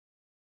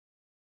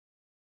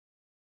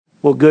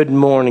Well, good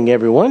morning,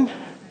 everyone.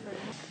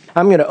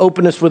 I'm going to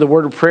open us with a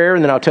word of prayer,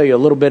 and then I'll tell you a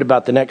little bit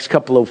about the next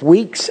couple of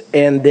weeks,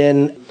 and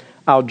then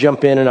I'll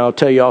jump in and I'll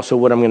tell you also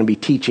what I'm going to be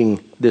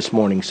teaching this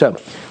morning. So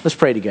let's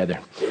pray together.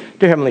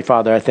 Dear Heavenly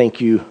Father, I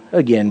thank you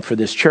again for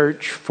this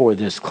church, for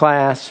this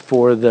class,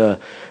 for the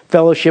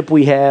fellowship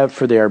we have,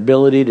 for their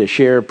ability to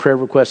share prayer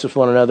requests with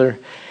one another,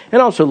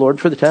 and also,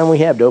 Lord, for the time we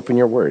have to open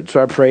your word.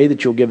 So I pray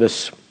that you'll give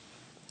us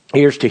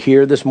ears to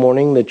hear this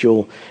morning, that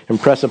you'll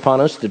impress upon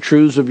us the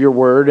truths of your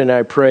word, and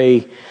I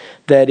pray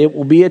that it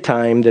will be a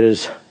time that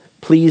is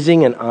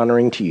pleasing and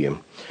honoring to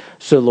you.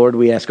 So, Lord,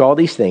 we ask all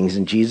these things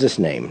in Jesus'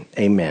 name.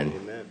 Amen.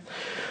 Amen.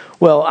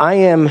 Well, I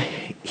am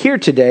here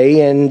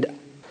today, and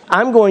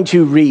I'm going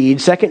to read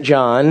 2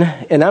 John,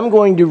 and I'm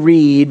going to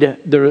read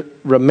the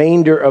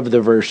remainder of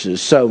the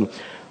verses. So,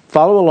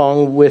 follow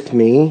along with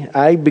me.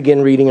 I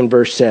begin reading in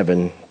verse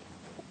 7.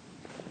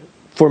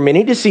 For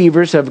many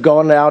deceivers have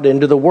gone out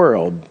into the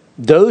world,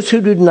 those who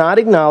do not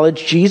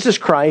acknowledge Jesus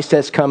Christ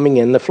as coming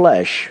in the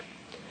flesh.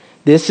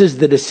 This is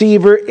the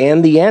deceiver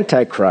and the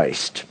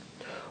antichrist.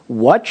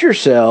 Watch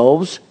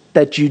yourselves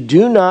that you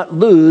do not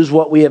lose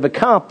what we have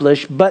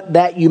accomplished, but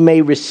that you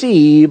may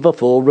receive a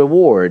full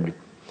reward.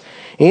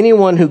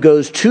 Anyone who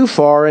goes too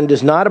far and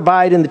does not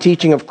abide in the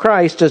teaching of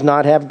Christ does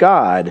not have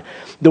God.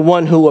 The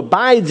one who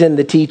abides in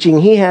the teaching,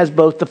 he has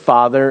both the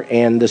Father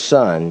and the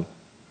Son.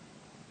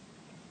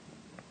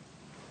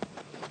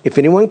 If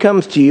anyone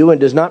comes to you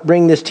and does not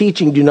bring this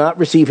teaching, do not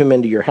receive him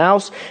into your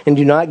house, and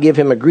do not give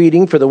him a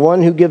greeting, for the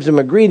one who gives him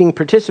a greeting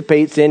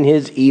participates in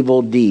his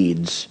evil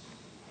deeds.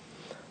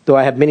 Though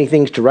I have many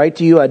things to write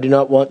to you, I do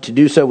not want to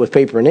do so with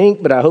paper and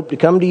ink, but I hope to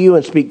come to you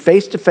and speak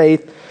face to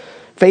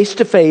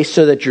face,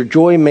 so that your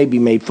joy may be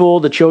made full.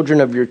 The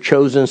children of your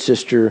chosen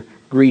sister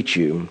greet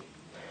you.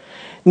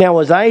 Now,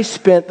 as I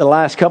spent the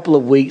last couple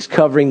of weeks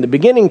covering the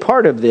beginning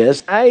part of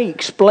this, I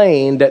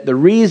explained that the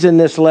reason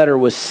this letter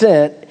was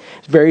sent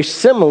is very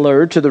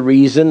similar to the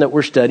reason that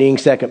we're studying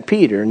 2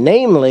 Peter.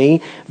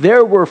 Namely,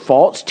 there were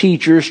false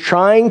teachers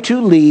trying to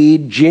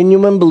lead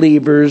genuine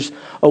believers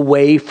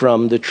away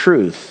from the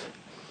truth.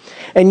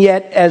 And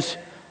yet, as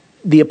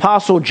the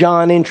Apostle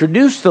John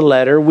introduced the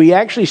letter, we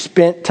actually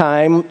spent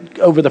time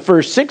over the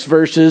first 6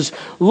 verses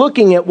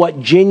looking at what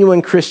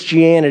genuine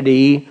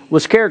Christianity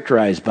was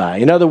characterized by.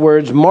 In other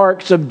words,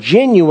 marks of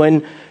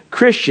genuine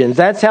Christians.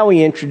 That's how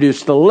he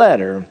introduced the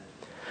letter.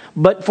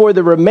 But for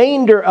the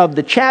remainder of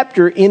the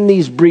chapter in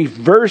these brief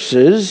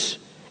verses,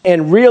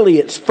 and really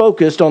it's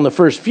focused on the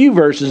first few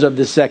verses of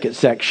this second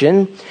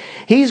section,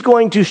 he's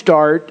going to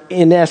start,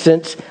 in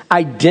essence,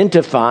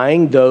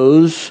 identifying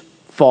those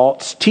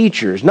false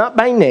teachers. Not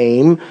by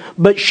name,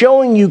 but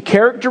showing you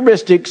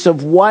characteristics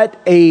of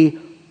what a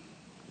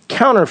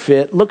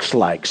counterfeit looks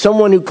like.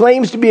 Someone who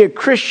claims to be a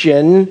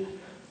Christian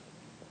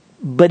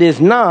but is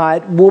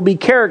not, will be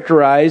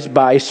characterized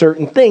by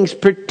certain things,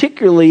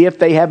 particularly if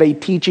they have a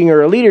teaching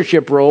or a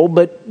leadership role,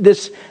 but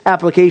this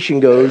application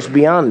goes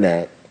beyond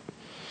that.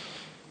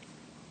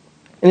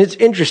 And it's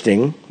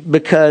interesting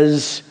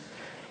because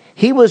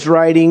he was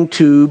writing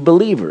to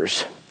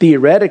believers,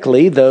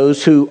 theoretically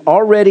those who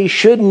already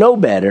should know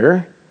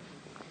better,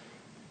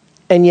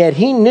 and yet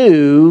he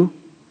knew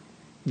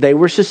they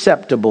were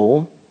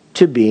susceptible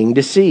to being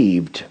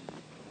deceived.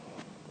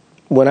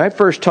 When I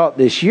first taught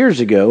this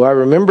years ago, I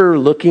remember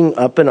looking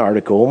up an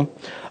article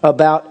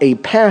about a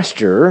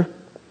pastor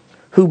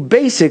who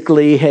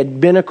basically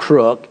had been a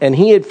crook, and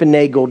he had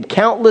finagled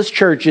countless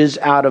churches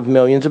out of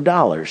millions of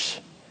dollars.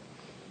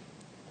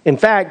 In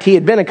fact, he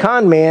had been a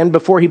con man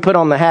before he put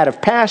on the hat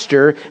of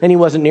pastor, and he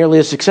wasn't nearly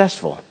as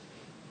successful.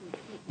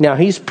 Now,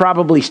 he's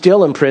probably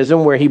still in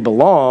prison where he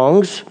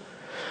belongs,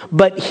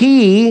 but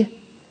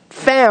he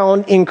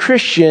found in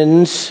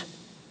Christians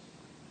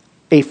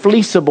a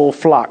fleeceable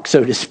flock,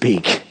 so to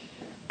speak,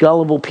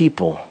 gullible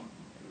people.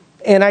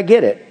 And I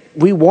get it.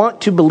 We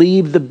want to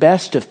believe the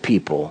best of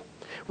people.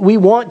 We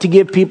want to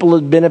give people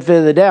the benefit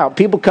of the doubt.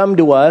 People come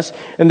to us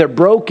and they're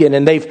broken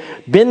and they've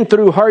been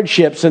through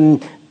hardships,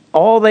 and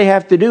all they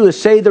have to do is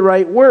say the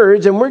right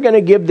words, and we're going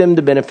to give them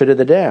the benefit of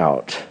the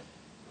doubt.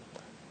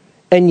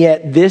 And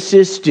yet this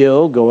is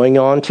still going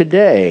on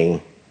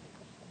today.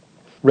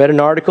 Read an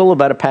article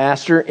about a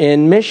pastor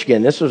in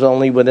Michigan. This was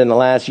only within the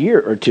last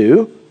year or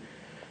two.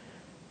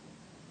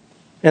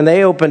 And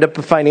they opened up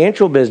a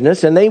financial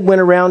business, and they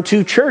went around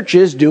to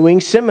churches doing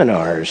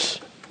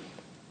seminars.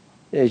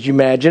 As you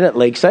imagine, at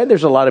Lakeside,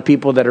 there's a lot of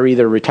people that are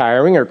either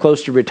retiring or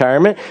close to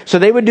retirement. So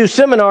they would do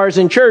seminars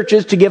in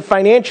churches to give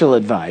financial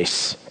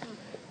advice.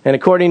 And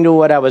according to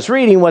what I was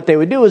reading, what they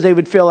would do is they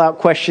would fill out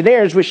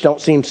questionnaires, which don't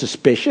seem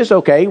suspicious.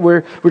 Okay,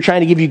 we're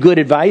trying to give you good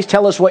advice.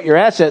 Tell us what your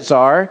assets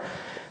are.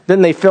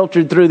 Then they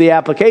filtered through the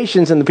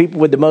applications, and the people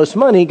with the most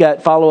money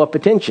got follow-up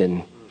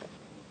attention.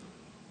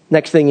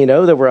 Next thing you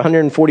know, there were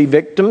 140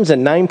 victims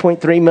and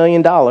 $9.3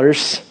 million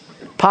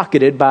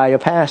pocketed by a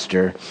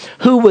pastor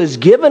who was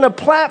given a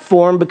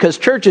platform because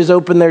churches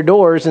opened their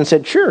doors and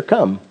said, sure,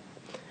 come.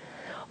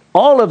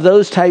 All of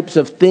those types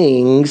of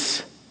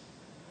things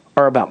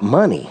are about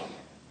money.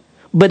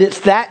 But it's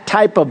that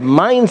type of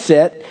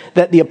mindset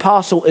that the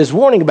apostle is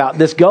warning about,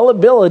 this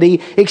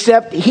gullibility,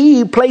 except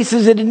he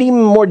places it an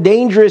even more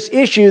dangerous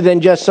issue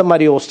than just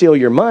somebody will steal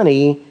your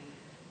money.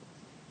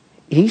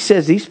 He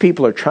says these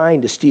people are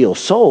trying to steal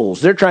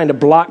souls. They're trying to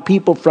block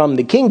people from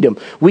the kingdom.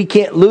 We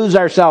can't lose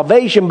our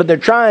salvation, but they're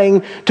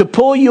trying to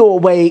pull you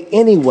away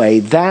anyway.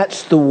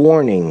 That's the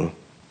warning.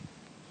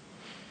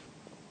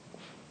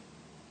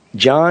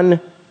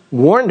 John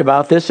warned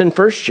about this in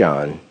 1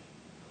 John.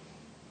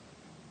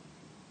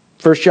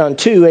 1 John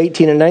 2,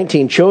 18 and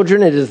 19.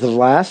 Children, it is the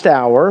last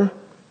hour.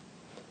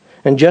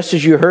 And just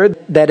as you heard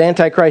that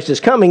Antichrist is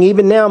coming,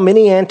 even now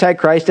many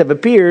Antichrists have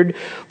appeared.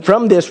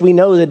 From this we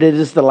know that it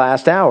is the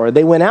last hour.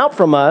 They went out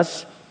from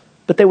us,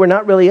 but they were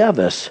not really of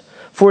us.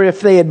 For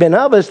if they had been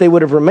of us, they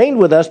would have remained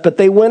with us, but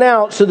they went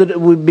out so that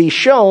it would be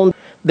shown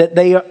that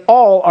they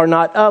all are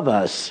not of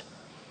us.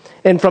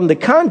 And from the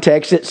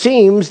context, it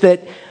seems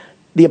that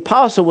the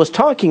apostle was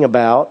talking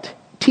about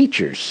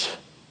teachers.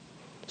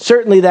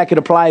 Certainly that could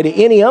apply to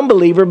any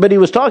unbeliever, but he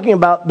was talking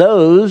about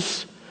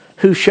those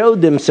who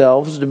showed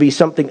themselves to be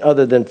something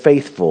other than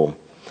faithful.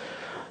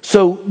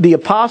 So the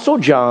apostle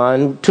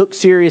John took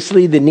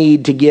seriously the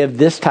need to give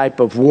this type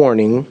of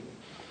warning.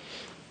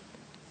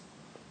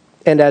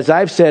 And as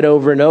I've said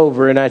over and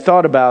over, and I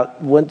thought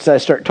about once I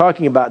start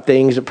talking about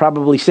things, it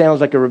probably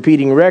sounds like a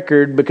repeating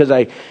record because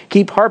I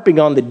keep harping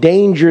on the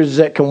dangers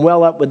that can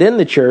well up within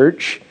the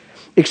church.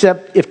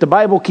 Except if the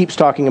Bible keeps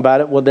talking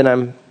about it, well, then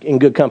I'm in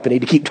good company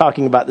to keep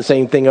talking about the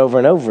same thing over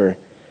and over.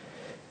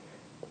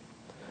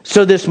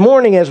 So this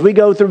morning, as we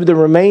go through the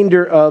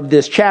remainder of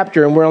this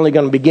chapter, and we're only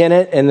going to begin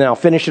it, and then I'll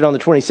finish it on the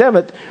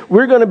 27th,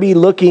 we're going to be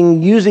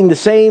using the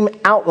same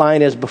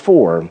outline as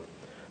before.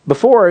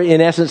 Before,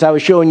 in essence, I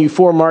was showing you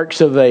 4 marks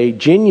of a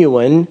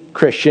genuine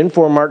Christian,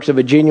 4 marks of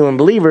a genuine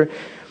believer.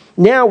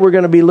 Now we're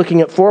going to be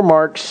looking at 4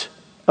 marks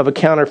of a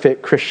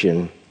counterfeit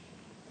Christian.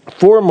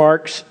 4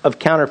 marks of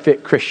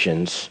counterfeit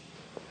Christians.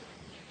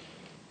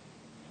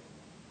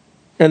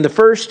 And the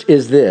first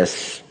is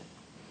this: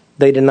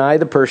 they deny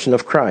the person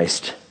of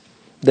Christ.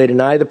 They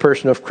deny the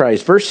person of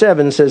Christ. Verse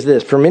 7 says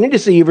this: for many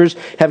deceivers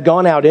have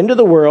gone out into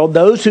the world,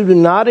 those who do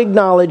not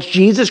acknowledge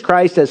Jesus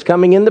Christ as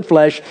coming in the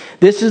flesh.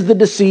 This is the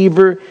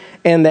deceiver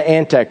and the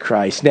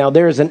Antichrist. Now,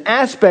 there's an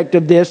aspect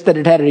of this that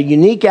it had a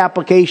unique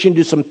application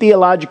to some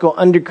theological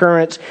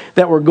undercurrents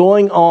that were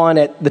going on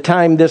at the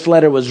time this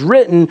letter was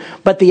written,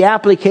 but the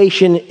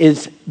application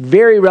is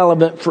very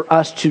relevant for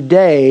us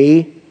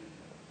today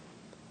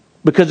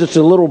because it's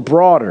a little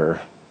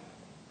broader.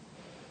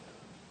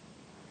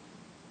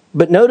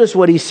 But notice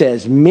what he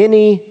says: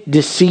 many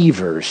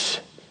deceivers.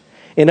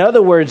 In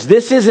other words,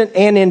 this isn't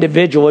an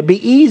individual. It'd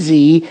be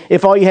easy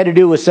if all you had to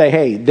do was say,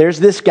 hey, there's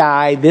this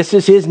guy, this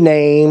is his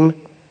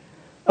name,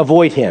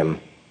 avoid him.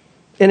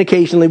 And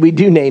occasionally we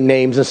do name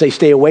names and say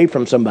stay away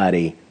from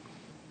somebody.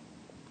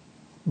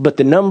 But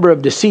the number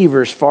of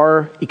deceivers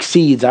far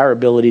exceeds our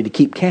ability to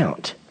keep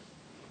count.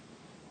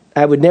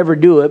 I would never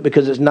do it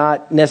because it's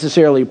not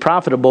necessarily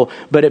profitable.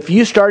 But if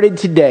you started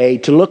today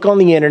to look on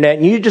the internet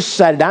and you just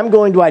decided, I'm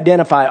going to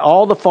identify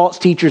all the false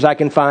teachers I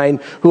can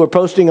find who are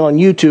posting on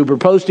YouTube or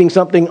posting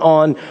something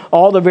on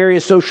all the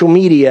various social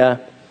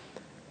media,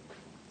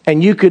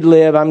 and you could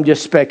live, I'm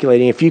just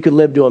speculating, if you could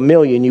live to 1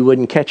 million, you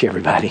wouldn't catch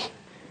everybody.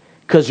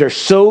 Because there's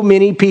so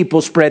many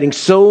people spreading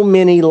so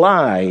many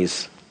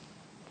lies.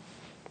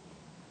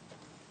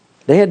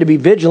 They had to be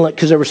vigilant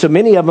because there were so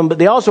many of them, but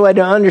they also had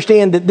to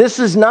understand that this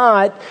is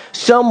not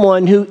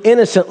someone who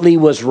innocently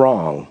was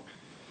wrong.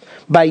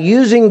 By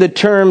using the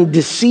term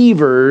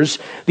deceivers,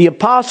 the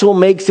apostle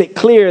makes it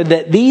clear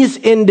that these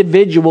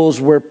individuals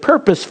were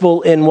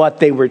purposeful in what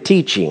they were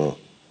teaching.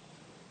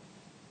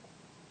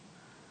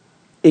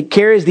 It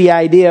carries the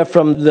idea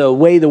from the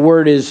way the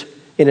word is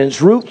in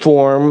its root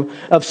form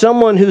of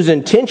someone who's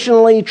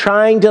intentionally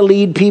trying to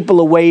lead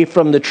people away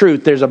from the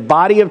truth. There's a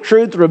body of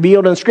truth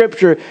revealed in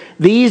Scripture.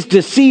 These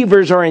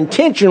deceivers are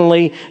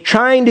intentionally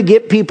trying to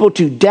get people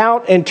to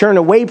doubt and turn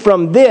away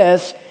from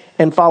this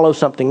and follow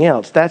something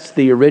else. That's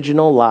the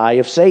original lie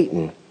of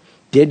Satan.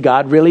 Did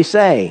God really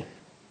say?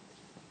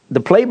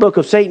 The playbook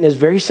of Satan is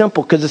very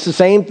simple because it's the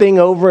same thing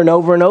over and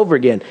over and over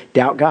again.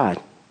 Doubt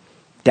God.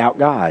 Doubt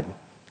God.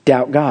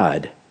 Doubt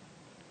God.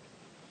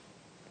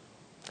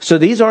 So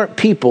these aren't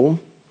people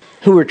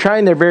who are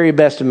trying their very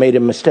best and made a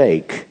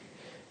mistake.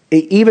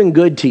 Even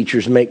good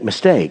teachers make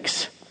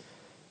mistakes.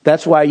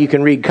 That's why you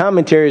can read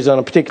commentaries on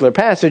a particular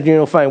passage and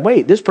you'll find,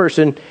 wait, this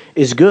person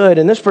is good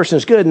and this person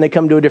is good, and they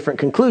come to a different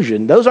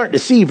conclusion. Those aren't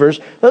deceivers.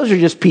 Those are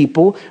just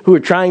people who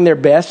are trying their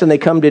best and they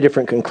come to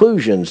different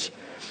conclusions.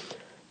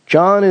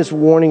 John is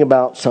warning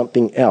about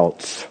something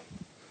else.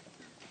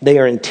 They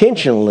are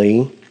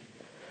intentionally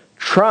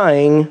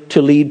trying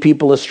to lead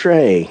people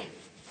astray.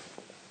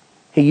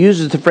 He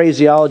uses the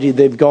phraseology,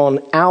 they've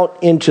gone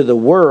out into the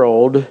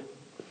world,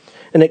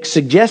 and it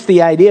suggests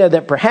the idea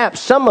that perhaps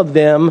some of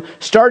them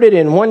started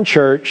in one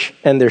church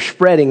and they're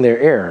spreading their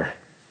error.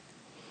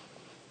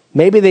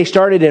 Maybe they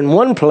started in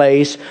one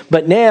place,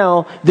 but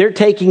now they're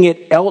taking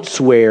it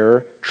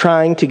elsewhere,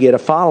 trying to get a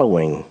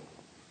following.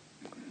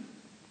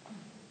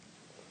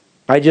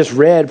 I just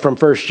read from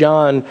 1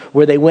 John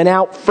where they went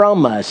out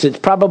from us. It's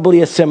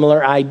probably a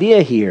similar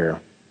idea here.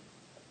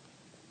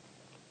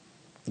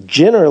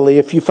 Generally,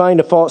 if you find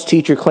a false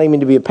teacher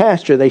claiming to be a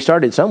pastor, they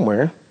started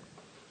somewhere.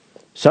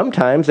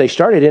 Sometimes they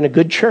started in a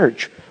good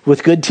church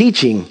with good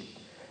teaching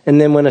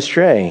and then went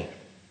astray.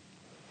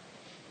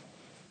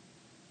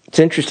 It's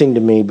interesting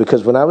to me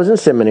because when I was in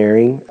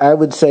seminary, I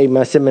would say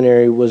my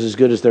seminary was as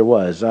good as there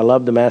was. I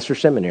loved the Master's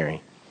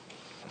Seminary.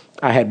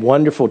 I had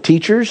wonderful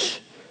teachers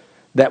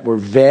that were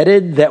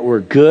vetted, that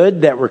were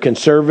good, that were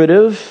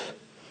conservative.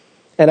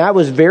 And I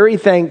was very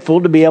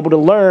thankful to be able to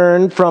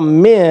learn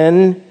from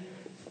men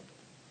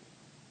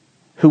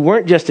who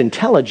weren't just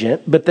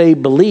intelligent, but they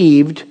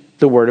believed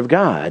the Word of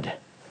God.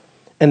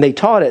 And they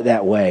taught it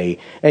that way.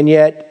 And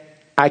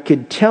yet, I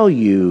could tell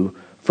you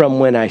from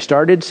when I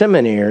started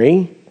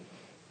seminary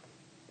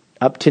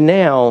up to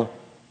now,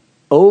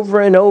 over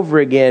and over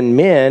again,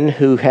 men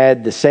who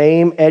had the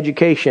same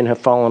education have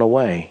fallen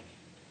away.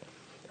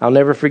 I'll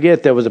never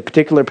forget, there was a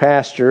particular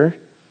pastor.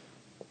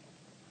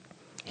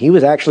 He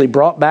was actually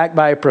brought back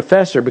by a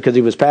professor because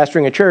he was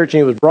pastoring a church, and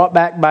he was brought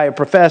back by a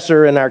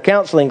professor in our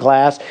counseling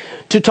class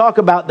to talk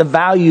about the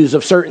values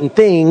of certain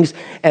things,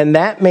 and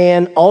that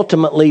man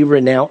ultimately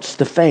renounced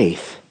the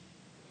faith.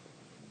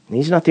 And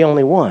he's not the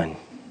only one.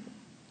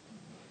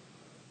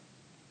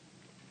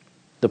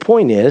 The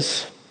point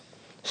is,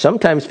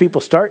 sometimes people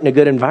start in a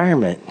good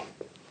environment.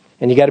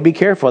 And you got to be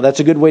careful. That's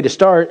a good way to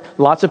start.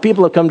 Lots of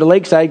people have come to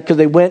Lakeside because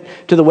they went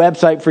to the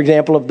website, for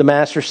example, of the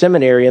Master's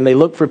Seminary, and they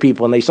looked for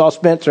people, and they saw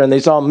Spencer, and they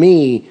saw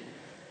me,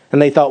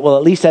 and they thought, well,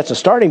 at least that's a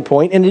starting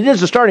point. And it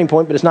is a starting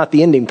point, but it's not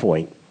the ending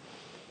point.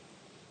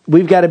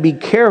 We've got to be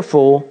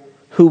careful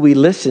who we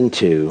listen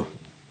to.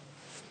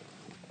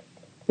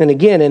 And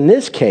again, in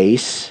this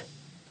case,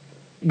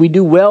 we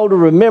do well to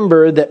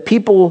remember that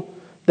people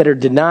that are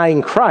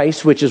denying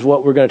Christ, which is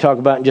what we're going to talk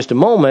about in just a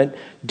moment,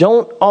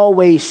 don't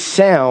always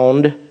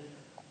sound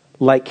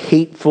like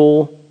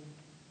hateful,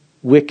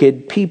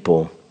 wicked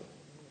people.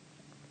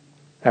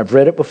 I've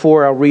read it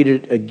before, I'll read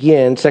it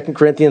again. 2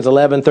 Corinthians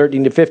 11,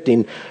 13 to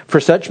 15. For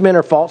such men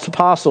are false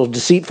apostles,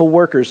 deceitful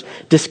workers,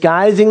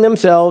 disguising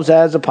themselves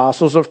as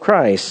apostles of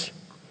Christ.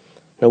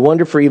 No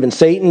wonder, for even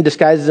Satan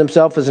disguises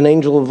himself as an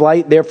angel of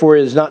light. Therefore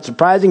it is not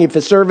surprising if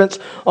his servants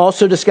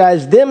also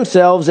disguise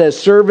themselves as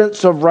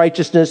servants of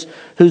righteousness,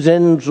 whose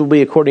ends will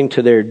be according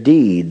to their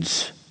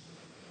deeds.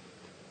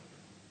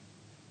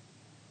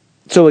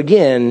 So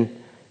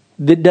again,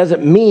 that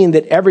doesn't mean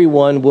that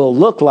everyone will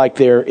look like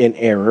they're in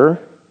error.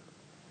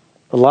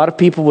 A lot of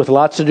people with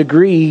lots of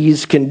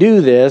degrees can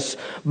do this,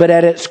 but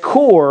at its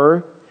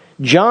core,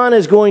 John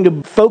is going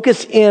to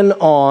focus in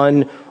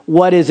on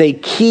what is a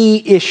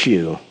key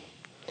issue.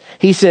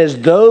 He says,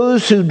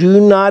 those who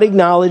do not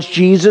acknowledge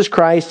Jesus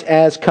Christ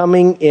as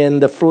coming in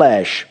the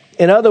flesh.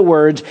 In other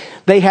words,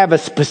 they have a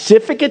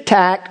specific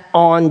attack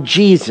on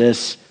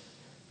Jesus.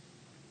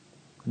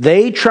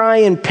 They try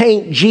and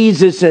paint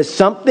Jesus as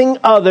something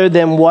other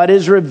than what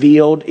is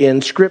revealed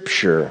in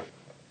Scripture.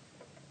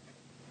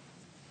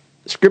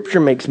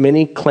 Scripture makes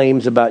many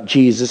claims about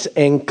Jesus,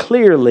 and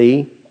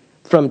clearly,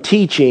 from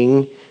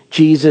teaching,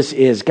 Jesus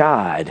is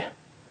God.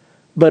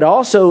 But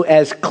also,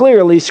 as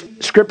clearly,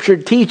 Scripture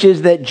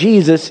teaches that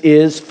Jesus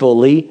is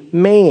fully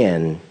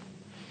man.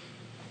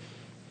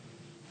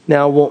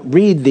 Now, I won't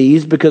read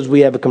these because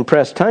we have a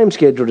compressed time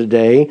schedule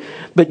today,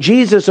 but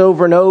Jesus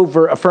over and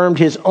over affirmed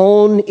his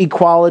own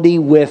equality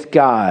with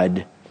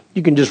God.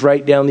 You can just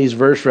write down these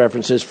verse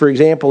references. For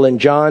example, in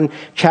John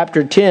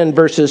chapter 10,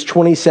 verses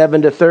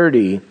 27 to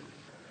 30,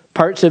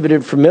 parts of it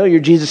are familiar.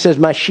 Jesus says,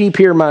 my sheep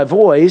hear my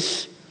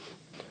voice.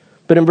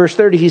 But in verse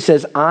 30, he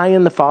says, I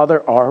and the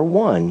Father are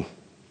one.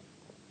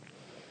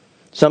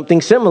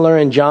 Something similar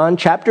in John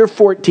chapter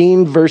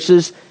 14,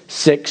 verses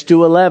 6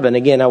 to 11.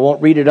 Again, I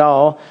won't read it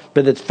all,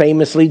 but it's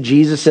famously,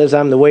 Jesus says,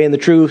 I'm the way and the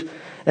truth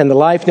and the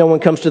life. No one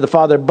comes to the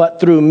Father but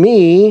through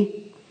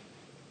me.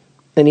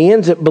 And he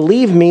ends it,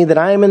 believe me that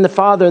I am in the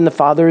Father and the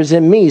Father is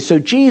in me. So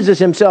Jesus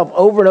himself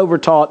over and over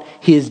taught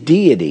his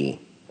deity.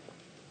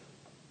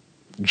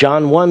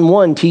 John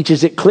 1:1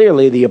 teaches it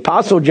clearly. The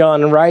Apostle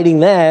John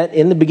writing that,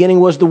 in the beginning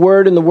was the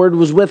Word, and the Word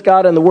was with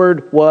God, and the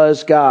Word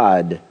was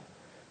God.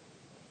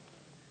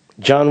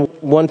 John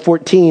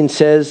 1:14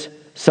 says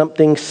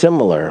something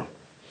similar.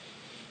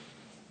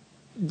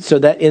 So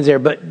that ends there.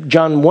 But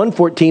John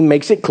 1:14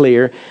 makes it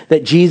clear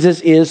that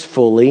Jesus is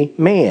fully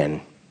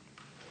man.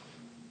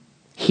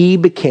 He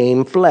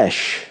became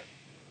flesh.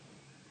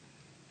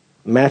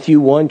 Matthew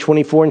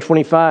 1:24 and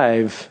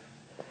 25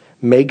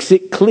 makes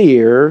it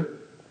clear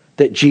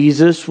that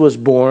Jesus was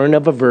born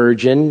of a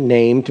virgin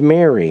named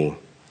Mary.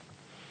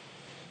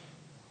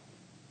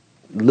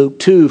 Luke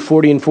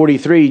 2:40 and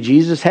 43,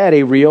 Jesus had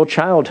a real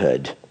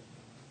childhood.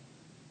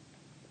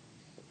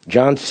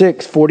 John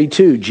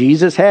 6:42,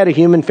 Jesus had a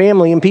human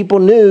family, and people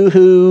knew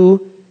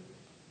who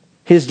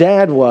his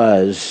dad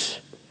was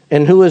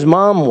and who his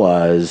mom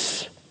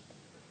was.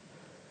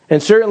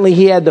 And certainly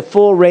he had the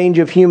full range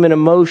of human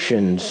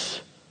emotions.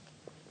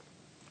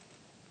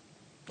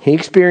 He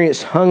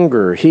experienced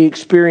hunger. He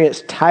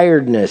experienced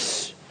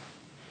tiredness.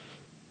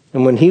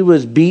 And when he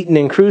was beaten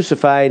and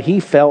crucified, he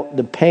felt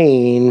the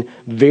pain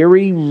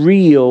very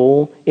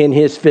real in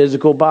his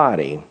physical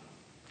body.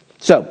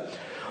 So,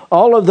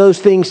 all of those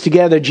things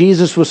together,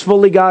 Jesus was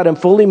fully God and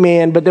fully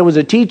man, but there was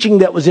a teaching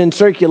that was in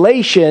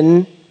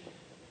circulation,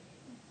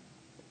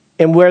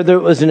 and whether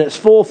it was in its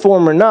full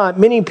form or not,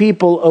 many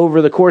people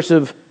over the course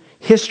of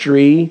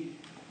history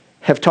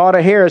have taught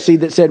a heresy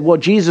that said, well,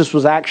 Jesus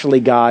was actually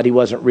God, he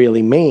wasn't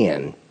really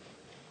man.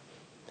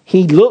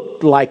 He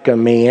looked like a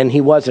man, he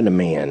wasn't a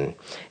man.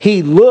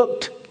 He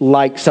looked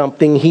like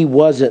something, he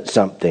wasn't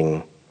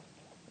something.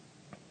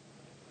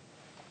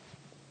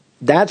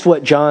 That's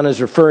what John is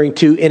referring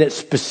to in its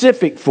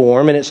specific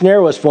form, in its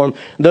narrowest form,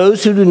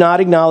 those who do not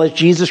acknowledge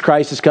Jesus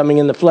Christ as coming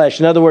in the flesh.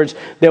 In other words,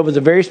 there was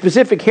a very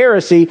specific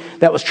heresy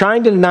that was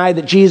trying to deny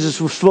that Jesus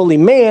was fully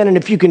man, and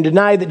if you can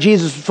deny that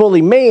Jesus was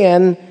fully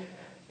man,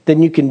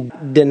 then you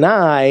can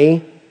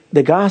deny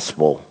the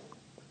gospel.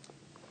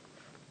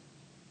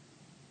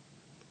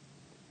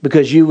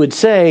 Because you would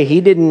say he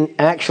didn't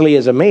actually,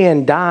 as a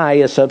man, die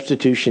a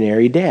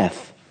substitutionary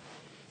death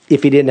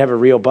if he didn't have a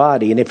real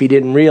body and if he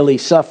didn't really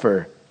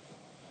suffer.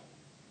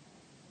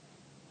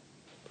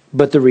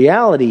 But the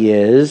reality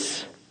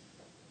is,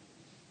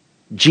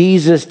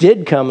 Jesus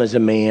did come as a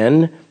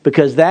man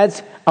because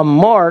that's a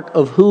mark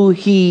of who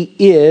he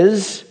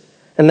is,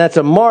 and that's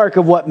a mark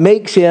of what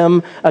makes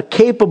him a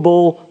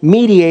capable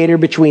mediator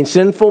between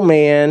sinful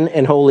man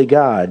and holy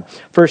God.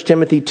 1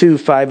 Timothy 2,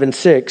 5 and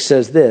 6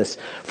 says this,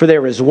 "For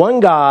there is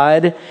one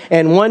God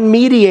and one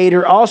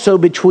mediator also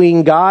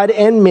between God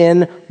and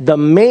men, the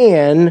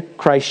man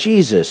Christ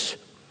Jesus,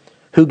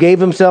 who gave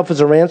himself as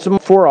a ransom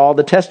for all,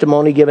 the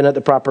testimony given at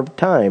the proper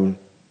time."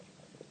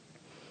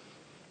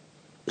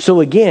 So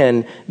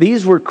again,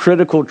 these were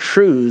critical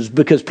truths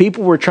because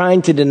people were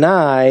trying to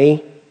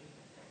deny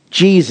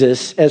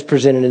Jesus as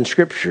presented in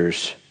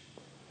Scriptures.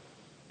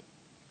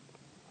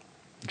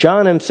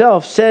 John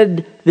himself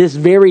said this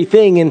very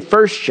thing in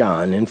 1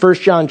 John. In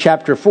 1 John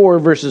chapter 4,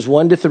 verses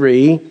 1 to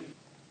 3,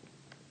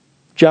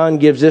 John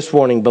gives this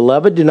warning,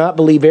 "Beloved, do not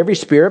believe every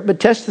spirit, but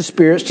test the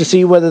spirits to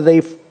see whether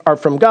they are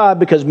from God,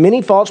 because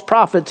many false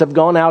prophets have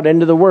gone out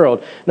into the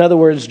world." In other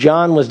words,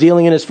 John was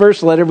dealing in his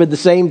first letter with the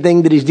same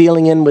thing that he's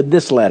dealing in with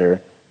this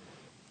letter.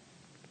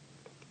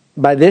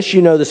 "By this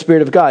you know the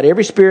Spirit of God.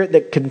 Every spirit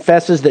that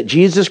confesses that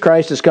Jesus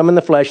Christ has come in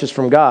the flesh is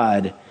from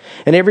God.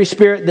 And every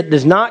spirit that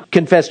does not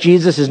confess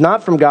Jesus is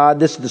not from God.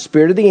 This is the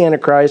spirit of the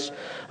Antichrist,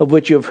 of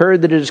which you have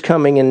heard that it is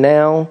coming, and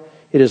now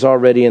it is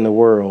already in the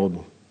world."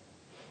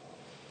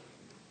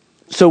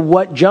 So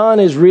what John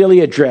is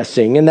really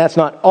addressing, and that's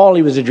not all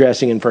he was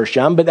addressing in 1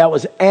 John, but that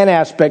was an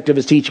aspect of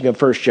his teaching of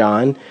 1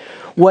 John.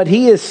 What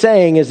he is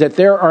saying is that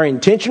there are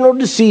intentional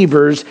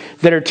deceivers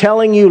that are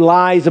telling you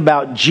lies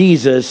about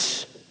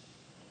Jesus,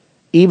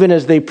 even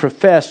as they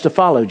profess to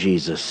follow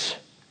Jesus.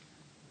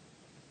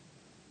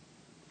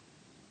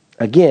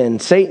 Again,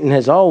 Satan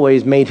has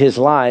always made his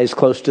lies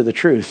close to the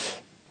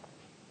truth.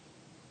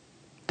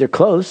 They're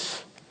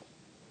close.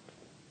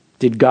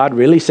 Did God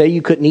really say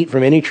you couldn't eat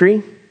from any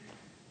tree?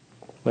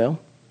 Well,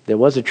 there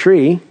was a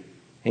tree,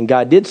 and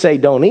God did say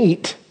don't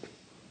eat.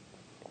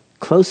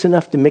 Close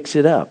enough to mix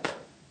it up.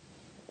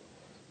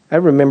 I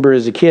remember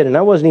as a kid, and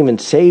I wasn't even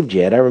saved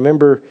yet, I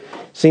remember it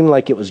seemed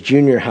like it was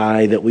junior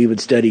high that we would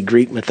study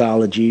Greek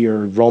mythology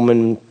or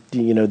Roman,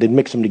 they'd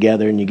mix them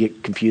together and you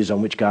get confused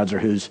on which gods are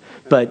whose.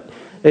 But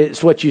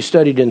it's what you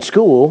studied in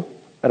school.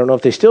 I don't know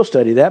if they still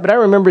study that, but I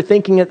remember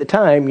thinking at the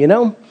time,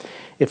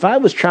 if I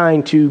was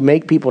trying to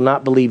make people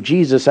not believe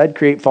Jesus, I'd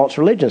create false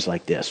religions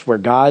like this, where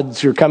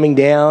gods are coming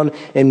down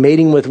and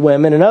mating with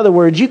women. In other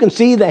words, you can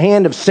see the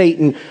hand of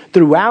Satan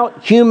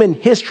throughout human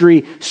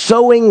history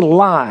sowing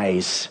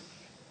lies.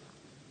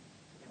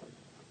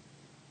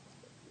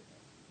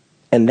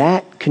 And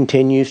that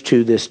continues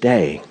to this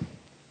day.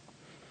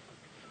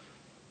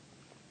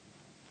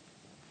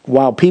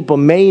 While people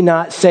may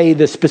not say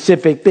the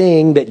specific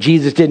thing that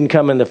Jesus didn't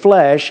come in the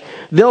flesh,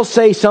 they'll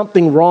say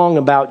something wrong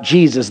about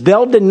Jesus.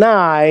 They'll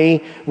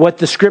deny what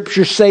the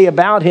Scriptures say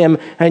about him,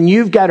 and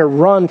you've got to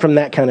run from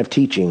that kind of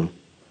teaching.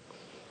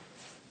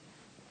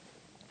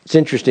 It's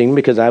interesting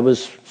because I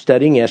was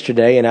studying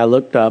yesterday and I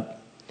looked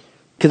up,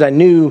 because I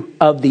knew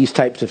of these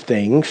types of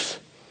things,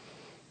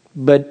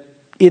 but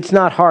it's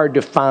not hard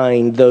to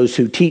find those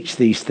who teach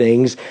these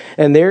things.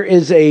 And there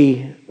is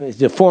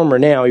the former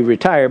now, he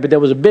retired, but there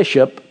was a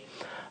bishop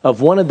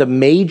of one of the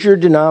major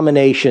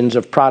denominations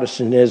of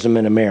Protestantism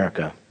in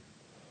America.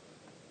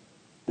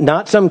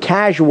 Not some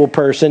casual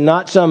person,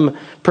 not some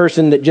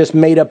person that just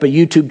made up a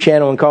YouTube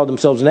channel and called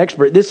themselves an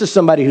expert. This is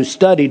somebody who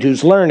studied,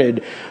 who's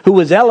learned, who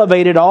was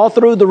elevated all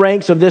through the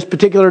ranks of this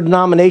particular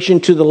denomination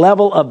to the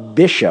level of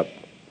bishop,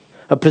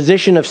 a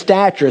position of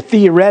stature,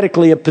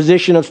 theoretically a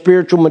position of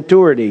spiritual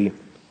maturity.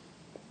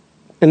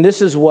 And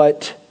this is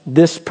what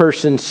this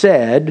person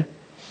said,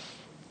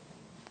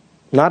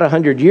 not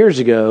 100 years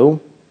ago,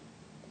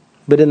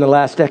 but in the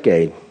last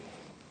decade.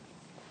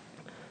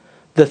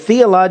 The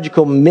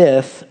theological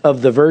myth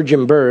of the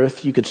virgin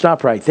birth, you could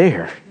stop right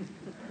there.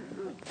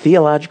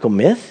 Theological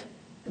myth?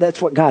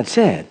 That's what God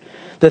said.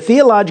 The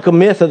theological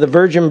myth of the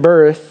virgin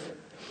birth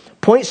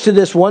points to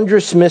this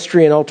wondrous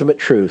mystery and ultimate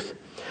truth.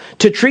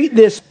 To treat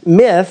this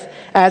myth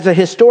as a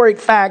historic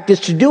fact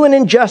is to do an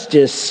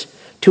injustice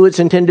to its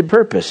intended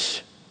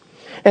purpose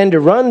and to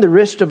run the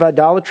risk of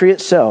idolatry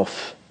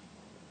itself.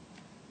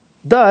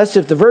 Thus,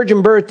 if the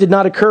virgin birth did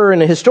not occur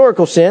in a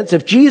historical sense,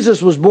 if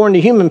Jesus was born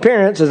to human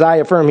parents, as I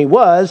affirm he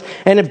was,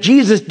 and if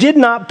Jesus did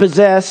not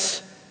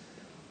possess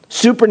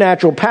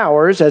supernatural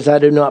powers, as I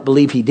do not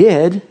believe he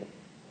did,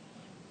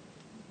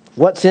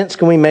 what sense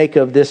can we make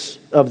of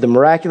the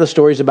miraculous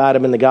stories about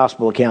him in the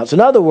gospel accounts? In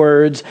other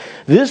words,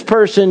 this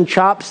person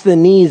chops the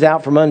knees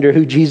out from under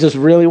who Jesus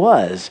really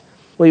was.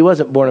 Well, he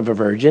wasn't born of a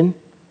virgin.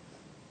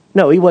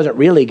 No, he wasn't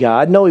really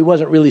God. No, he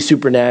wasn't really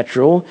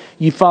supernatural.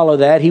 You follow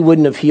that, he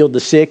wouldn't have healed the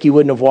sick. He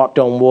wouldn't have walked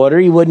on water.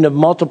 He wouldn't have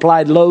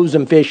multiplied loaves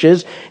and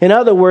fishes. In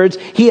other words,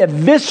 he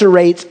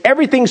eviscerates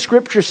everything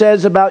Scripture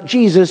says about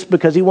Jesus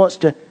because he wants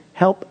to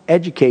help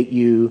educate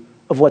you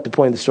of what the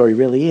point of the story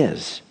really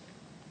is.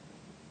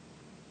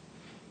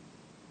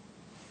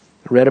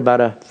 I read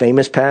about a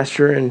famous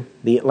pastor in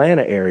the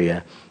Atlanta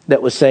area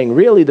that was saying,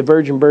 really, the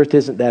virgin birth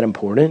isn't that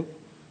important.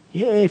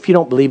 Yeah, if you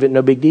don't believe it,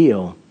 no big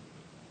deal.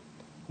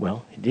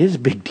 Well, it is a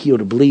big deal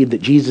to believe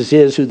that Jesus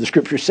is who the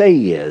Scriptures say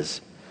he is.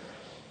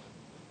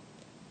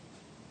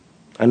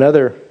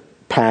 Another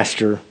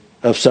pastor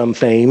of some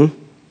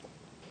fame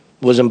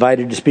was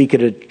invited to speak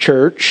at a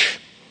church,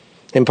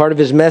 and part of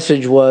his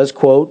message was,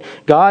 quote,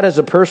 God as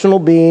a personal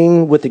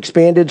being with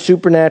expanded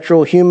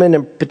supernatural, human,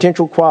 and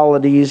potential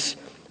qualities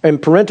and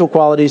parental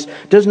qualities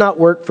does not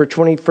work for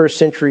 21st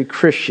century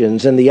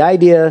Christians, and the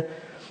idea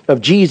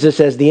of Jesus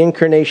as the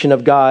incarnation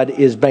of God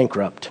is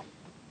bankrupt.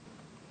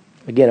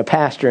 Again, a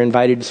pastor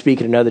invited to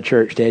speak at another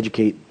church to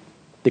educate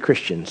the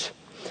Christians.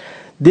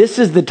 This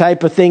is the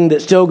type of thing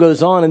that still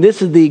goes on, and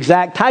this is the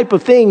exact type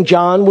of thing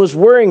John was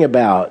worrying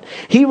about.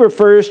 He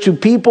refers to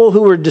people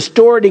who are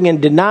distorting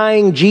and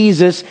denying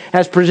Jesus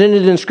as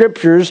presented in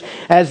Scriptures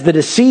as the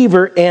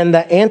deceiver and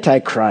the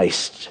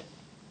Antichrist.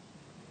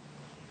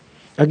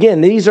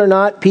 Again, these are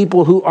not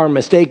people who are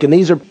mistaken.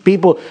 These are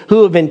people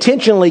who have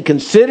intentionally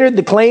considered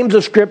the claims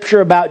of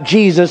Scripture about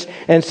Jesus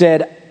and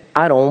said,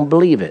 I don't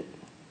believe it.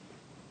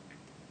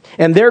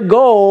 And their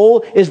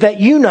goal is that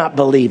you not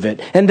believe it,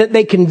 and that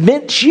they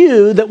convince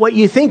you that what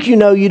you think you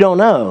know, you don't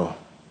know.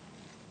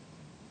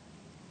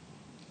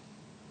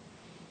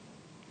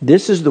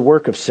 This is the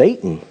work of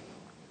Satan.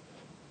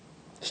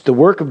 It's the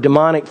work of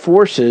demonic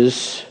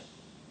forces.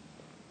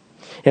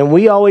 And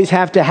we always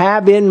have to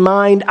have in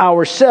mind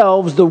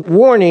ourselves the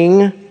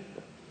warning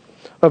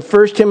of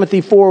 1 Timothy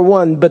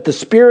 4:1. But the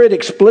Spirit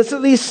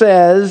explicitly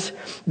says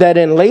that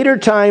in later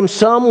times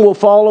some will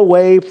fall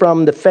away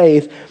from the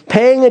faith,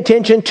 paying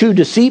attention to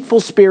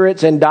deceitful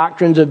spirits and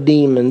doctrines of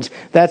demons.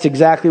 That's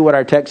exactly what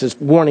our text is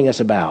warning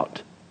us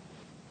about.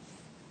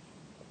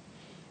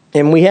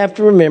 And we have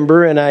to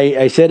remember, and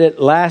I said it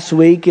last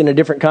week in a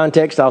different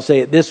context, I'll say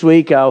it this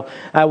week,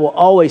 I will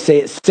always say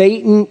it,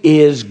 Satan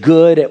is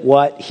good at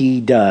what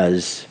he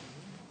does.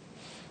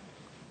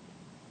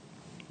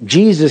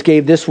 Jesus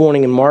gave this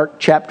warning in Mark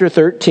chapter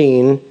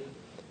 13,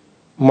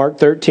 Mark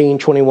 13,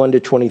 21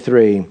 to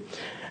 23.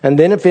 And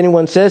then if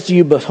anyone says to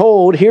you,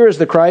 behold, here is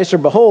the Christ, or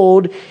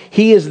behold,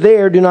 he is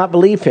there, do not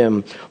believe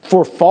him.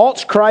 For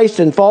false Christs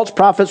and false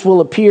prophets will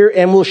appear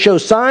and will show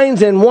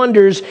signs and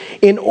wonders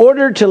in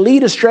order to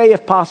lead astray,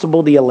 if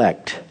possible, the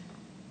elect.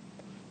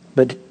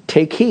 But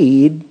take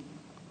heed,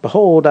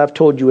 behold, I've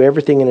told you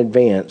everything in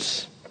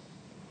advance.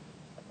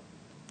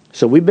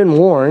 So we've been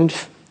warned,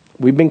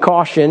 we've been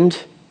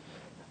cautioned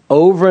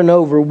over and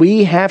over.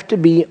 We have to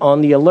be on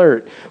the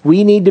alert.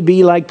 We need to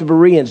be like the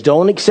Bereans.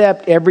 Don't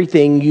accept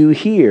everything you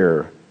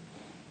hear.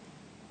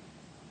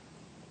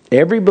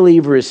 Every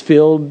believer is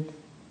filled,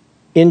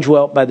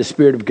 indwelt by the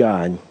Spirit of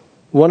God.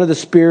 One of the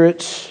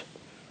Spirit's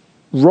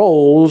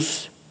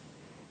roles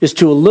is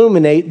to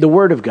illuminate the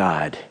Word of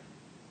God.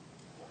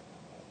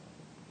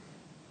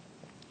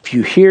 If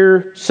you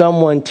hear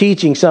someone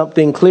teaching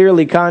something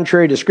clearly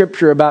contrary to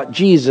Scripture about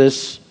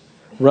Jesus,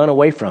 run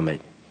away from it.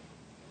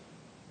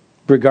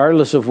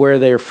 Regardless of where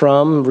they're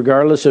from,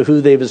 regardless of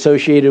who they've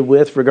associated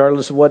with,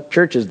 regardless of what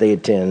churches they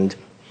attend.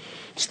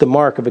 It's the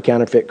mark of a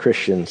counterfeit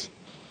Christian.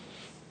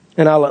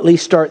 And I'll at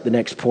least start the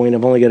next point.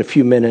 I've only got a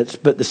few minutes.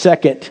 But the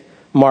second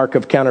mark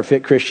of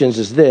counterfeit Christians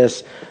is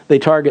this. They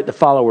target the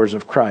followers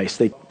of Christ.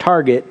 They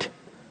target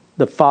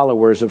the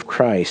followers of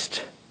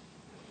Christ.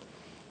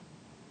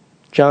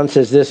 John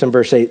says this in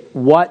verse 8,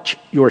 watch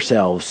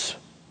yourselves,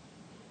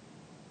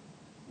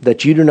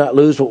 that you do not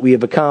lose what we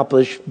have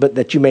accomplished, but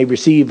that you may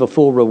receive a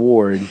full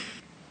reward.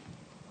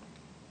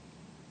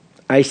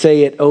 I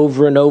say it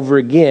over and over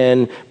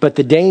again, but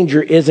the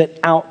danger isn't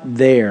out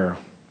there.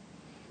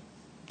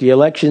 The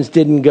elections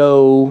didn't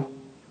go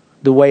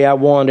the way I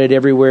wanted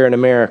everywhere in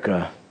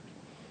America.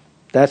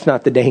 That's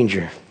not the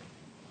danger.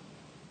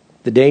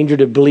 The danger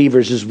to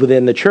believers is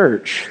within the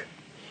church.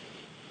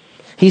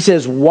 He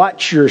says,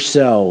 watch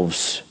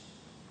yourselves.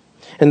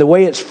 And the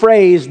way it's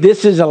phrased,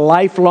 this is a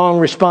lifelong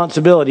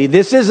responsibility.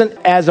 This isn't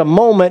as a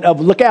moment of,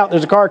 look out,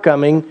 there's a car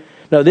coming.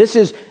 No, this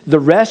is the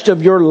rest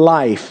of your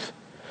life.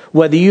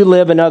 Whether you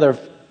live another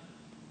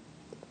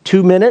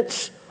 2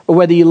 minutes, or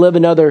whether you live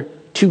another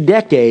 2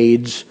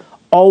 decades,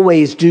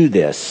 always do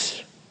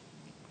this.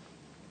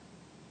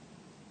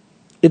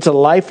 It's a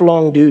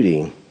lifelong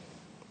duty.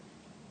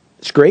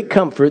 It's great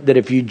comfort that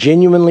if you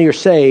genuinely are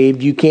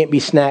saved, you can't be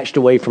snatched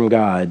away from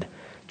God.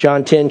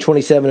 John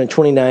 10:27 and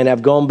 29,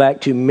 I've gone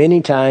back to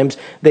many times.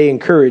 They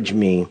encourage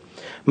me.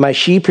 My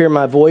sheep hear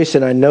my voice,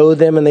 and I know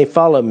them, and they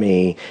follow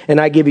me. And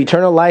I give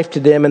eternal life to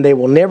them, and they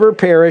will never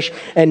perish,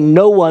 and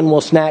no one will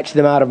snatch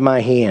them out of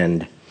my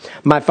hand.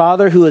 My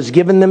Father who has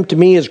given them to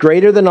me is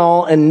greater than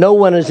all, and no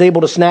one is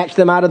able to snatch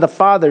them out of the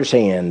Father's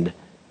hand.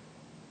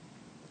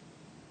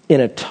 In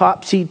a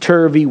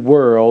topsy-turvy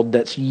world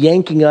that's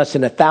yanking us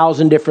in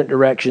 1,000 different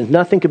directions,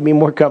 nothing could be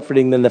more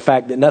comforting than the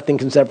fact that nothing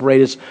can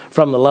separate us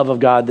from the love of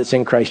God that's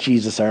in Christ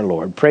Jesus our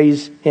Lord.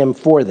 Praise Him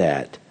for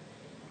that.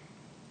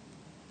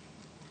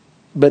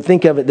 But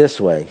think of it this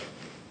way.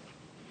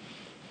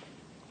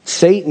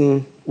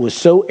 Satan was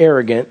so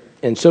arrogant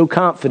and so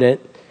confident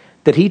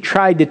that he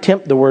tried to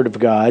tempt the Word of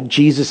God,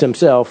 Jesus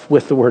himself,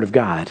 with the Word of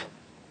God.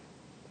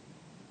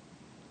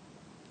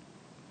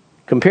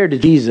 Compared to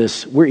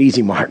Jesus, we're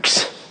easy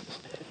marks.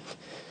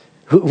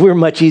 We're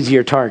much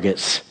easier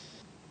targets.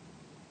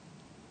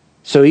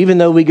 So even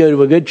though we go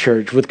to a good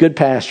church with good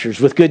pastors,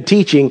 with good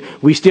teaching,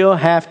 we still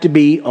have to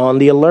be on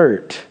the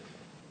alert.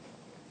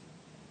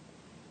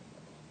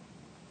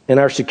 And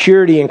our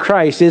security in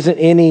Christ isn't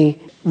any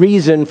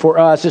reason for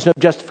us, it's no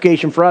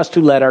justification for us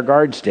to let our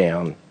guards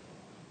down.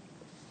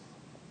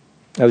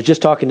 I was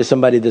just talking to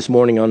somebody this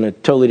morning on a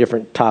totally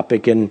different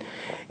topic, and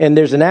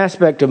there's an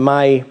aspect of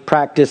my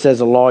practice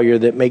as a lawyer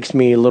that makes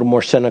me a little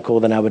more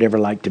cynical than I would ever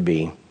like to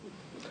be.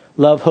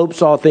 Love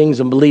hopes all things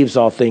and believes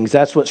all things.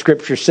 That's what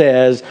Scripture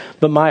says,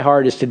 but my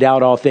heart is to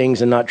doubt all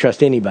things and not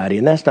trust anybody,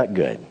 and that's not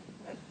good.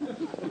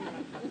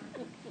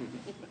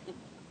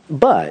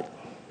 But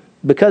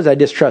because I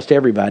distrust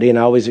everybody and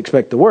I always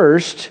expect the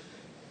worst,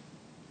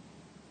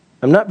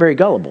 I'm not very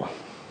gullible.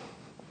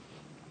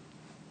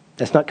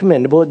 That's not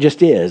commendable, it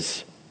just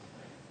is.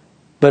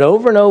 But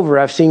over and over,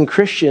 I've seen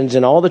Christians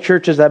in all the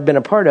churches I've been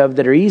a part of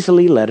that are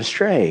easily led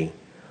astray.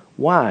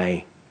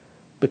 Why?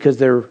 Because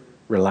they're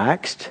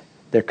relaxed,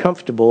 they're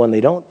comfortable, and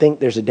they don't think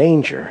there's a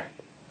danger.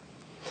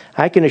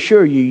 I can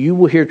assure you, you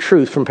will hear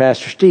truth from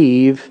Pastor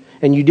Steve,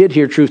 and you did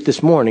hear truth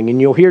this morning, and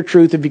you'll hear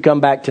truth if you come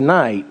back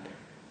tonight.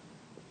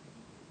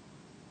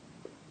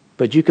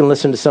 But you can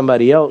listen to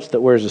somebody else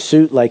that wears a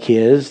suit like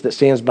his, that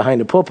stands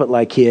behind a pulpit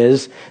like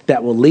his,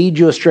 that will lead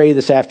you astray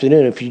this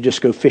afternoon if you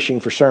just go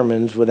fishing for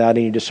sermons without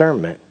any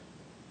discernment.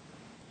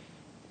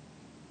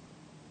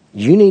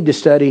 You need to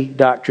study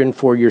doctrine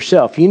for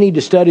yourself. You need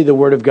to study the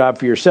Word of God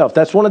for yourself.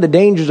 That's one of the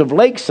dangers of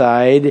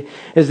Lakeside,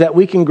 is that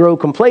we can grow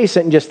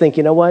complacent and just think,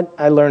 you know what,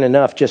 I learn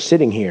enough just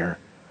sitting here.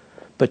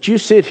 But you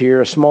sit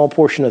here a small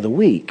portion of the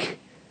week,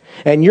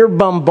 and you're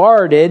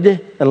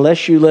bombarded,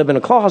 unless you live in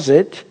a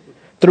closet,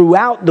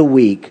 throughout the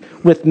week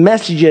with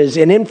messages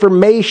and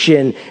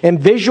information and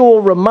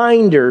visual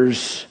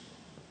reminders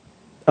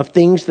of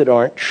things that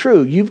aren't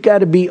true. You've got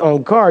to be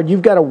on guard.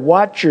 You've got to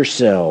watch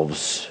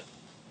yourselves.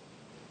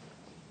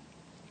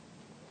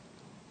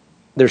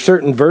 There are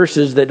certain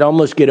verses that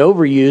almost get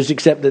overused,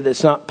 except that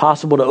it's not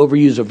possible to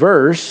overuse a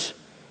verse.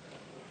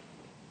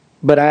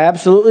 But I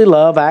absolutely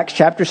love Acts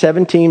chapter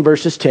 17,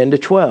 verses 10 to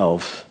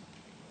 12.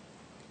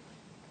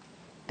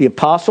 The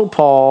Apostle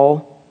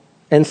Paul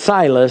and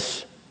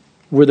Silas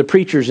were the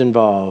preachers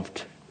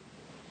involved.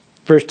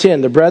 Verse 10,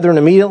 the brethren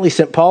immediately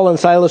sent Paul and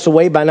Silas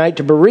away by night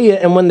to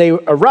Berea, and when they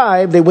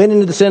arrived, they went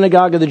into the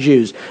synagogue of the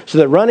Jews. So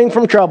they're running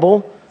from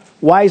trouble,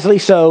 wisely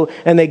so,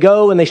 and they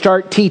go and they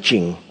start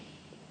teaching.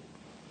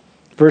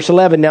 Verse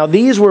 11, now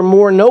these were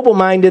more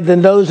noble-minded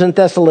than those in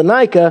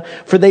Thessalonica,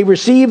 for they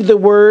received the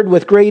word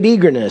with great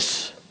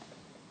eagerness.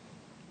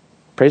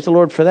 Praise the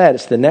Lord for that.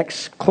 It's the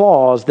next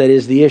clause that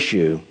is the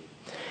issue.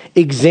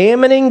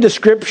 Examining the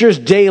Scriptures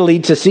daily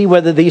to see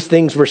whether these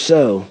things were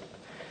so.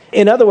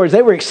 In other words,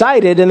 they were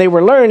excited and they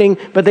were learning,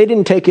 but they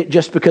didn't take it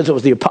just because it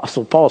was the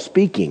Apostle Paul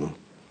speaking.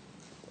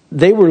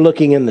 They were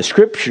looking in the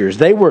Scriptures.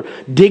 They were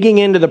digging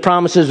into the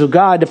promises of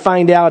God to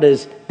find out,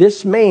 is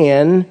this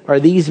man or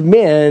these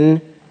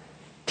men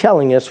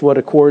telling us what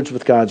accords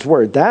with God's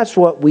Word? That's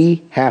what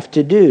we have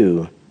to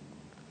do.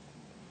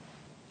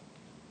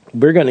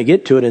 We're going to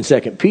get to it in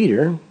 2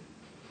 Peter.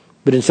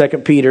 But in 2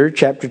 Peter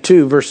chapter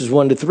 2, verses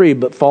 1 to 3,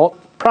 but false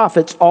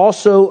prophets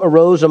also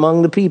arose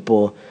among the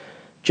people,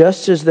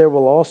 just as there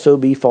will also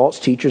be false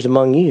teachers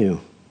among you,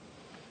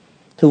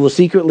 who will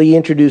secretly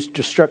introduce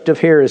destructive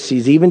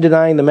heresies, even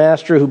denying the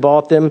master who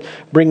bought them,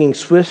 bringing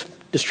swift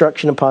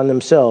destruction upon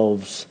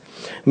themselves.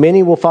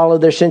 Many will follow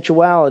their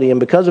sensuality,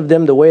 and because of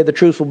them the way of the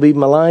truth will be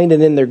maligned,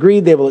 and in their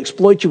greed they will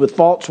exploit you with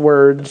false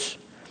words.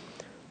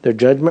 Their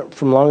judgment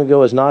from long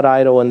ago is not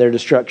idle, and their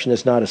destruction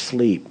is not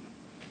asleep.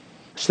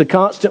 So the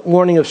constant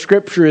warning of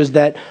Scripture is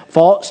that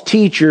false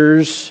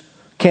teachers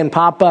can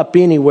pop up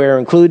anywhere,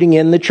 including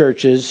in the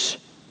churches.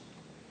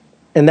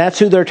 And that's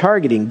who they're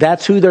targeting.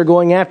 That's who they're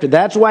going after.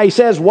 That's why he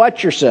says,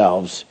 watch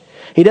yourselves.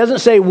 He doesn't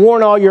say,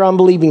 warn all your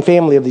unbelieving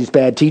family of these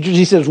bad teachers.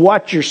 He says,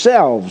 watch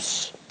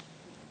yourselves.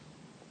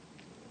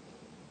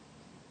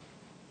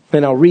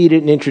 And I'll read it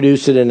and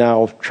introduce it, and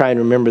I'll try and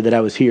remember that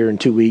I was here in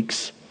 2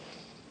 weeks.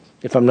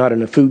 If I'm not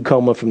in a food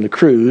coma from the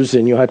cruise,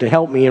 and you'll have to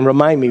help me and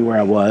remind me where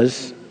I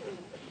was.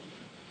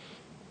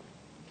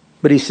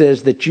 But he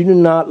says that you do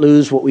not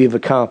lose what we have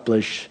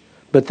accomplished,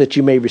 but that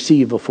you may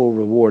receive a full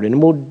reward.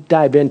 And we'll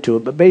dive into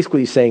it, but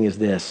basically he's saying is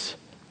this: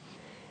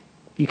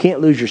 you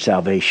can't lose your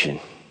salvation.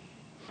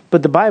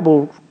 But the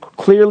Bible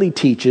clearly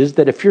teaches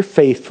that if you're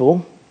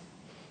faithful,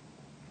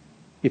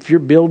 if you're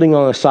building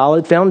on a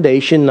solid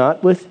foundation,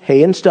 not with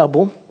hay and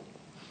stubble,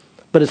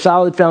 but a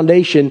solid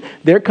foundation,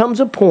 there comes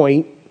a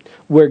point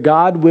where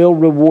God will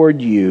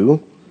reward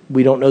you.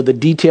 We don't know the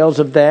details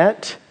of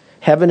that.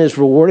 Heaven is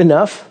reward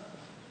enough.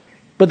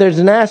 But there's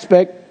an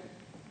aspect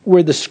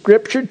where the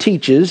Scripture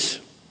teaches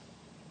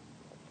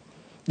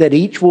that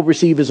each will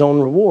receive his own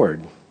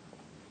reward.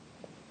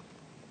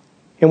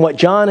 And what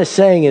John is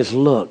saying is,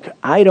 look,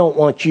 I don't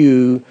want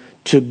you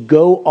to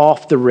go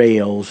off the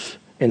rails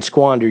and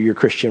squander your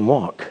Christian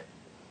walk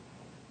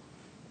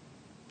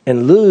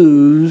and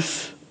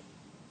lose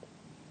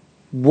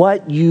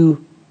what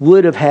you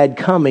would have had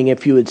coming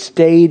if you had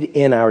stayed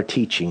in our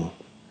teaching.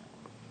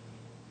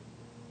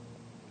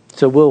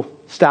 So we'll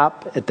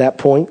stop at that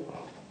point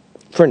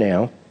for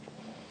now.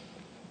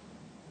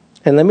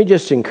 And let me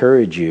just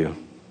encourage you.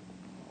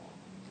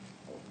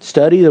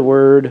 Study the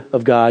Word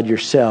of God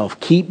yourself.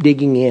 Keep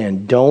digging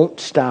in. Don't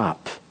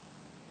stop.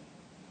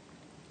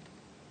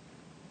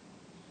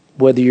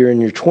 Whether you're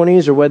in your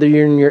 20s or whether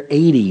you're in your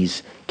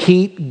 80s,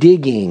 keep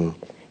digging.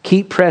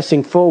 Keep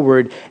pressing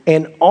forward,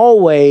 and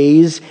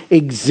always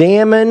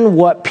examine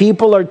what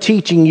people are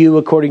teaching you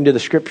according to the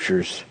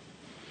Scriptures.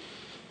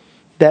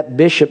 That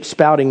bishop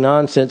spouting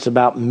nonsense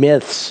about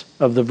myths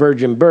of the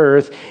virgin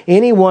birth,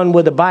 anyone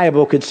with a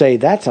Bible could say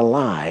that's a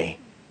lie.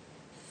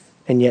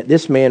 And yet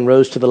this man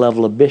rose to the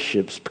level of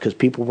bishops because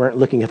people weren't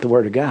looking at the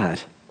Word of God.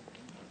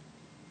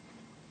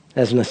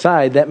 As an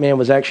aside, that man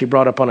was actually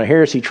brought up on a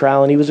heresy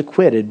trial and he was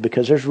acquitted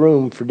because there's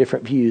room for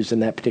different views in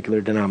that particular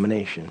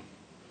denomination.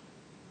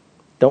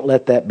 Don't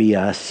let that be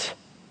us.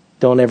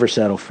 Don't ever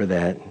settle for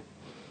that.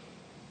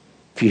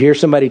 If you hear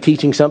somebody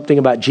teaching something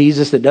about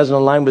Jesus that doesn't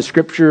align with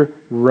Scripture,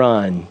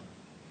 run.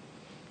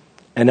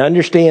 And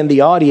understand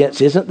the audience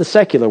isn't the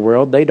secular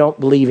world. They don't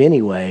believe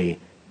anyway.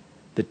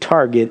 The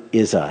target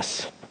is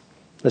us.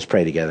 Let's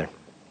pray together.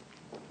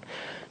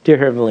 Dear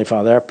Heavenly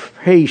Father, I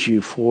praise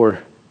you for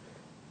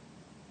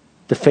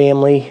the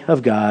family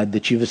of God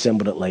that you've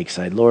assembled at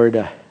Lakeside. Lord,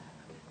 I'm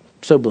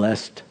so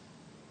blessed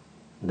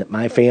that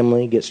my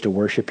family gets to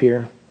worship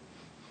here,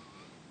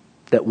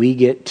 that we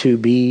get to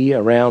be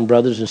around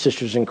brothers and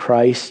sisters in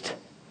Christ,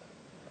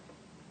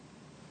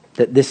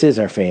 that this is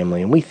our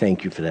family, and we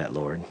thank you for that,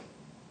 Lord.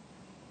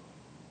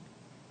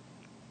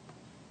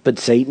 But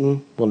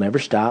Satan will never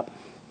stop.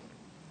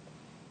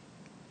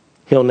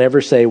 He'll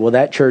never say, well,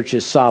 that church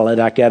is solid,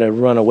 I got to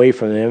run away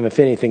from them. If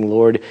anything,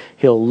 Lord,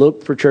 he'll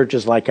look for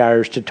churches like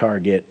ours to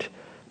target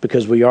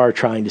because we are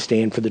trying to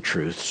stand for the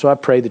truth. So I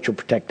pray that you'll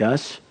protect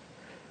us.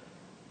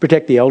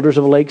 Protect the elders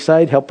of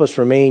Lakeside. Help us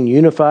remain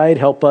unified.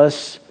 Help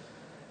us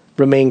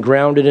remain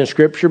grounded in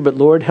Scripture. But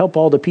Lord, help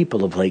all the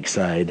people of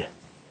Lakeside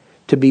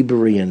to be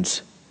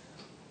Bereans.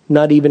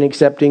 Not even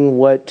accepting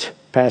what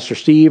Pastor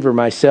Steve or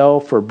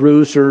myself or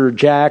Bruce or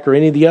Jack or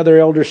any of the other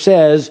elders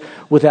says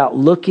without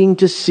looking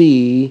to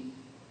see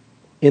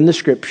in the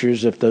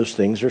Scriptures if those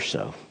things are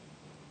so.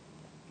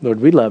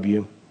 Lord, we love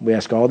you. We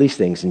ask all these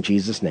things in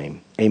Jesus'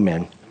 name.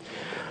 Amen.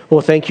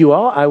 Well, thank you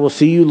all. I will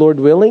see you, Lord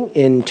willing,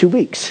 in 2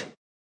 weeks.